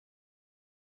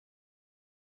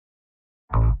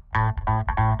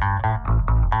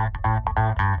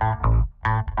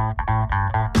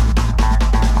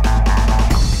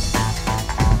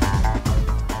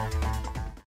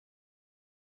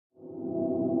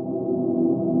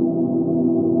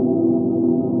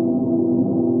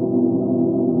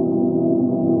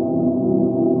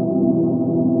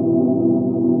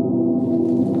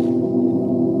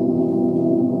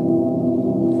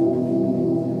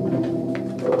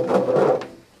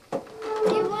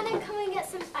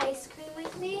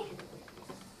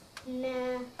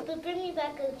But bring me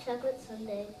back a chocolate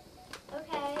sundae.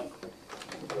 Okay.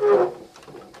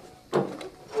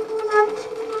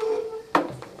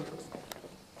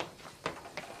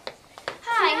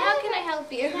 Hi, how can I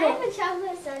help you? Can I have a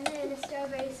chocolate sundae and a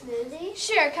strawberry smoothie?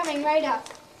 Sure, coming right up.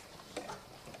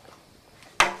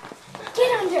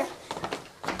 Get under.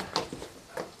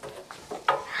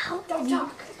 Don't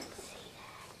talk.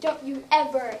 Don't you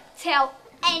ever tell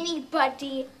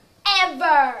anybody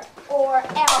ever, or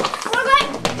else.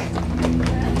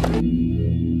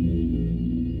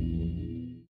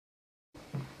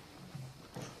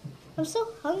 I'm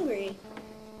so hungry.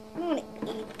 I don't want to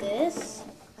eat this.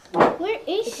 Where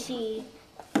is she?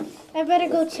 I better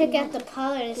go check out the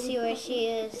parlor to see where she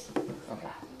is.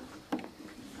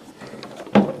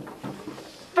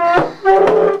 Hi,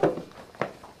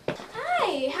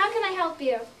 how can I help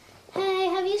you? Hey,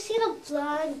 have you seen a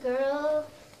blonde girl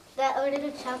that ordered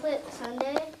a chocolate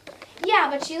sundae? Yeah,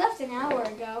 but she left an hour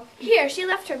ago. Here, she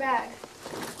left her bag.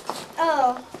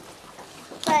 Oh,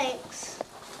 thanks.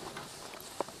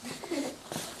 Is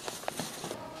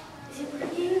it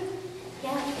working?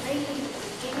 Yeah, great.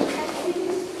 Can you check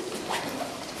please?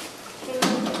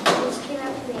 Just get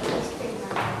out of the ice cream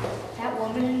line. That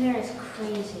woman in there is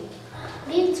crazy.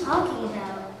 What are you talking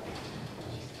about?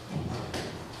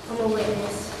 I'm a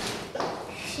witness.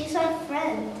 She's our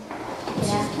friend.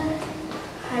 Yeah.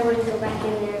 I wouldn't go back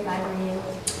in there if I were you.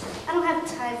 I don't have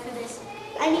time for this.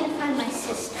 I need to find my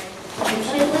sister. You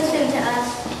should listen to us.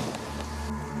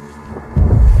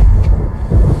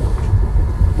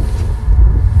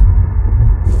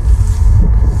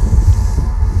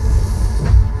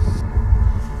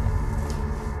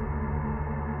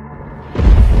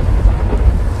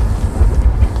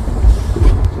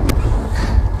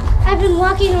 I've been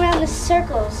walking around the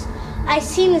circles. I've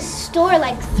seen this store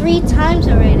like 3 times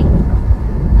already.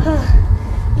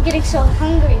 I'm getting so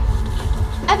hungry.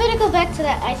 I better go back to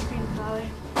that ice cream parlor.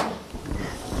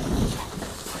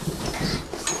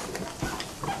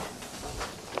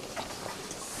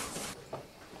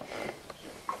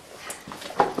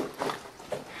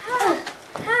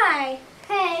 Hi.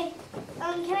 Hey,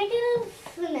 can I get a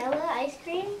vanilla ice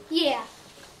cream? Yeah.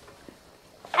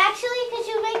 Actually, could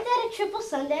you make that a triple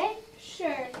sundae?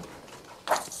 Sure.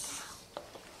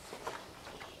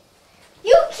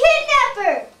 You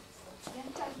kidnapper!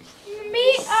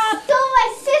 Me, Stole my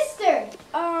sister!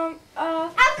 I'm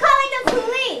calling the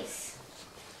police!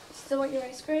 still want your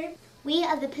ice cream? We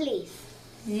are the police.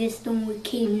 This don't we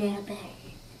kidnapper.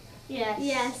 Yes.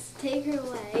 Yes, take her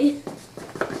away.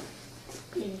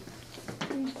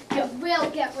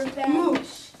 We'll get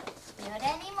revenge. Not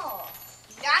anymore.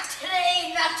 Not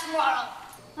today, not tomorrow.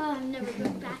 Oh, I'm never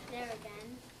going back there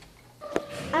again.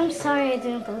 I'm sorry I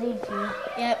didn't believe you.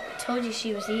 Yep, told you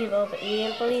she was evil, but you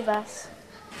didn't believe us.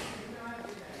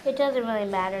 It doesn't really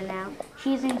matter now.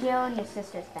 She's in jail and your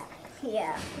sister's back.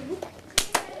 Yeah.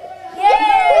 Yay!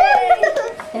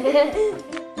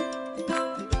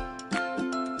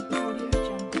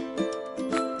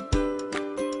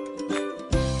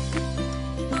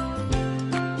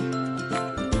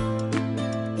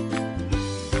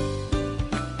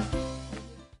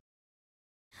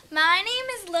 My name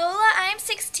is Lola. I'm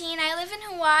 16. I live in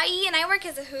Hawaii, and I work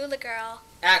as a hula girl.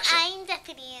 Action. I'm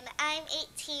Deputy and I'm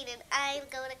 18 and I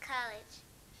go to college.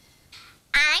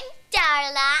 I'm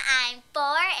Darla. I'm 4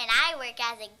 and I work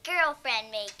as a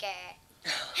girlfriend maker.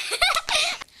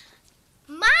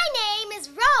 My name is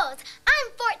Rose.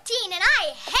 I'm 14 and I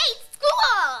hate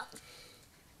school.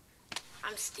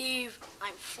 I'm Steve.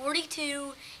 I'm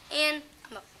 42, and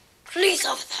I'm a police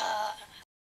officer.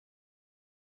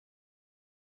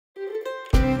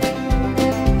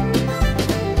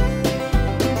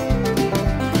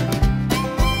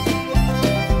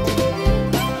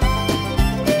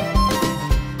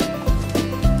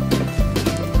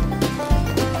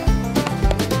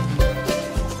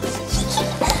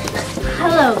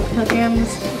 Hello, pilgrims.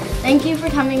 Thank you for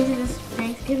coming to this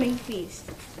Thanksgiving feast.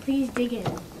 Please dig in.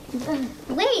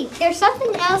 Wait, there's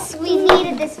something else we need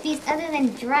at this feast other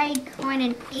than dried corn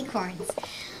and acorns.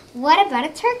 What about a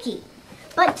turkey?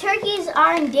 But turkeys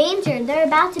are endangered. They're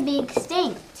about to be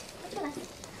extinct.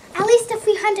 At least a if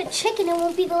we hunt a chicken and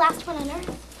won't be the last one on Earth?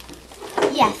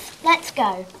 Yes, let's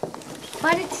go.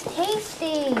 But it's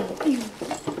tasty.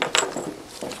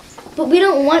 But we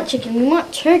don't want chicken, we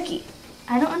want turkey.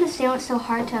 I don't understand what's so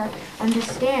hard to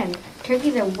understand.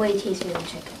 Turkeys are way tastier than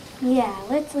chicken. Yeah,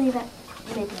 let's leave at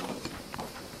midnight.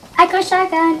 I go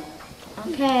shotgun.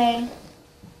 Okay.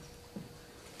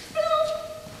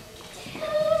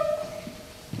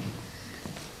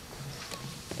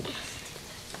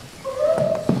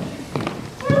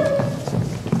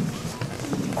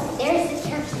 There's the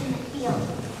turkey in the field.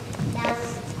 Now,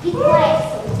 be quiet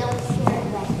so we don't scare it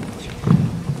away.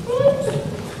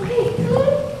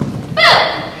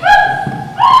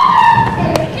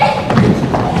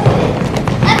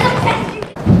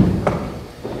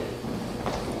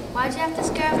 Why'd you have to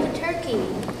scare off the turkey?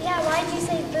 Yeah, why'd you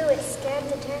say boo? It scared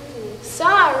the turkey.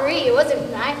 Sorry, it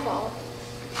wasn't my fault.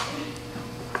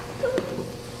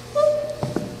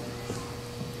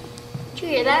 Did you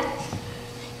hear that?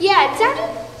 Yeah, it sounded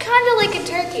kind of like a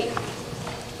turkey.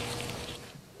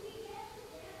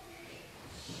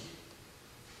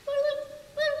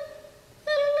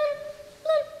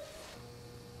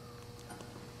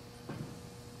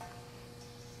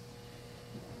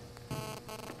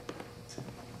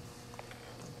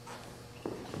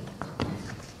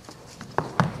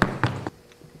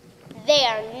 They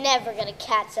are never gonna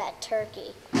catch that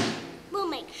turkey. We'll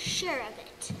make sure of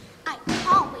it. I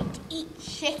can't wait to eat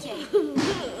chicken.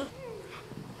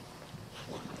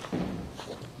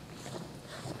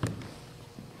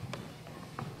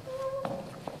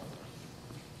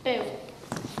 Boo.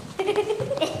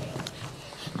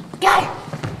 Got it!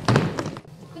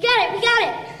 We got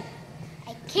it! I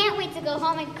can't wait to go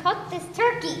home and cook this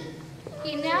turkey.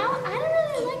 You know, I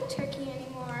don't really like turkey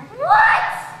anymore. What?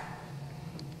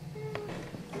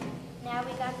 Now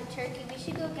we got the turkey, we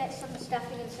should go get some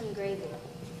stuffing and some gravy.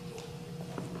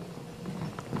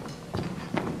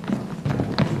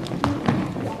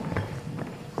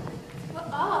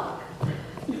 Oh.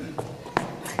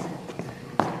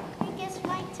 I guess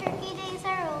my turkey days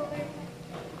are over.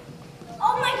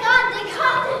 Oh my God, they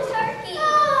caught the turkey!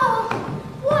 Oh,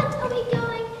 what are we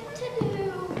going to do?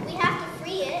 We have to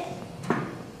free it.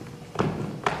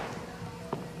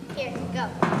 Here, go.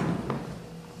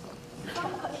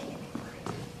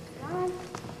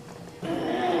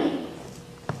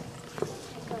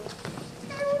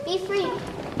 Be free.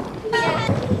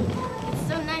 It's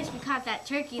so nice we caught that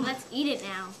turkey, let's eat it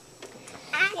now.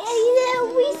 Yeah,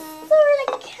 we sort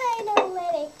of kind of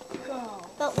let it go.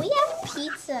 But we have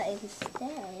pizza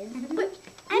instead. And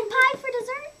pie for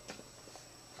dessert.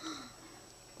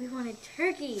 We wanted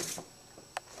turkey.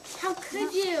 How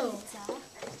could you?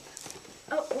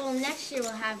 Oh, well, next year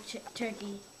we'll have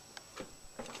turkey.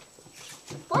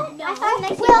 What? No. I thought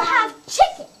next we'll have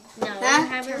chicken. No, we'll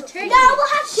have a turkey. No, we'll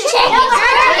have chicken.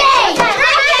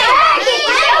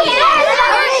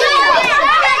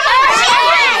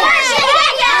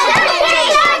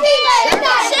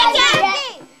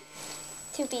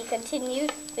 To be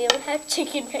continued. We will have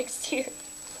chicken next year.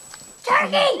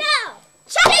 Turkey! No!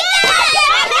 Chicken!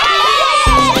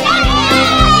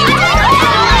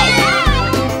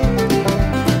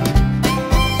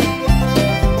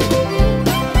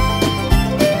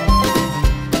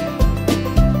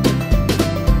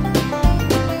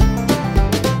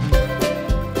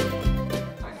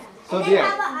 So Then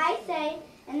how about I say,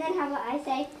 and then how about I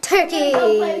say, Turkey! go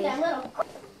play with that little.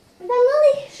 And then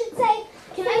Lily should say,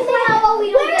 can I say how about we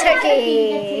don't get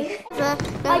Turkey!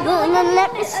 Let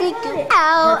me sneak you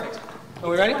out. Are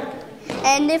we ready?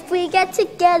 And if we get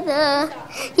together,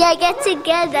 yeah, get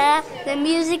together, the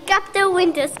music up the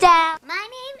windows down. My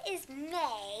name is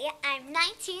May. I'm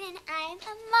 19 and I'm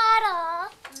a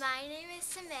model. My name is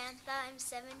Samantha. I'm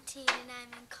 17 and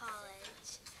I'm in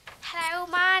college. Hello,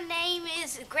 my name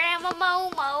is Grandma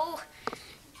Momo.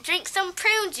 Drink some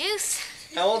prune juice.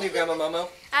 How old are you, Grandma Momo?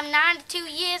 I'm 92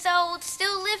 years old,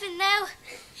 still living though.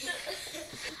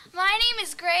 My name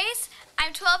is Grace.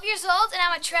 I'm 12 years old and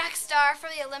I'm a track star for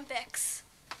the Olympics.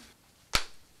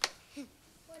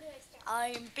 I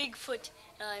am Bigfoot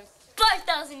and I'm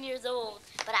 5,000 years old,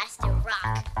 But I still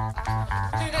rock.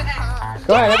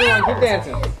 Go ahead, everyone, keep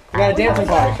dancing. We got a dancing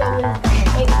party.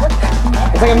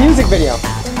 It's like a music video.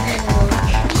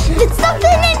 It's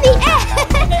something in the air.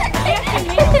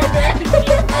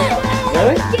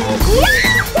 Really?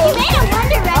 Yeah.